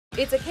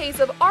It's a case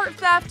of art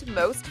theft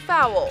most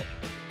foul.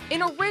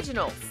 An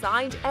original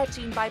signed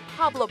etching by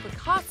Pablo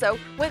Picasso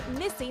went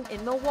missing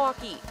in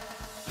Milwaukee.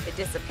 It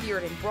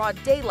disappeared in broad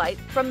daylight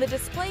from the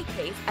display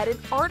case at an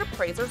art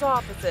appraiser's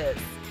offices.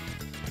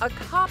 A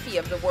copy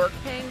of the work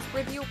hangs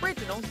where the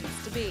original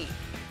used to be.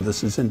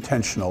 This is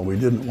intentional. We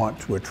didn't want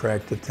to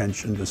attract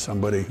attention to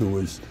somebody who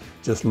was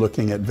just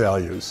looking at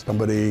values.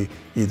 Somebody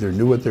either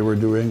knew what they were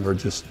doing or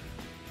just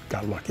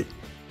got lucky.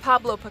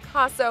 Pablo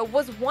Picasso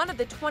was one of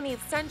the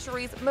 20th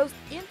century's most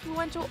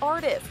influential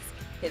artists.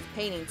 His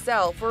paintings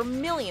sell for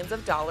millions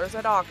of dollars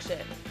at auction.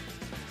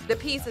 The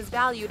piece is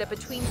valued at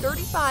between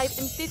 $35,000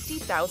 and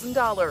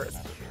 $50,000.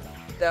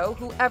 Though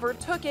whoever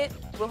took it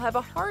will have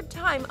a hard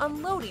time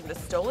unloading the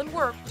stolen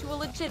work to a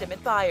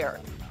legitimate buyer.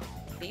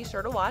 Be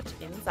sure to watch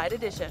Inside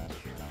Edition.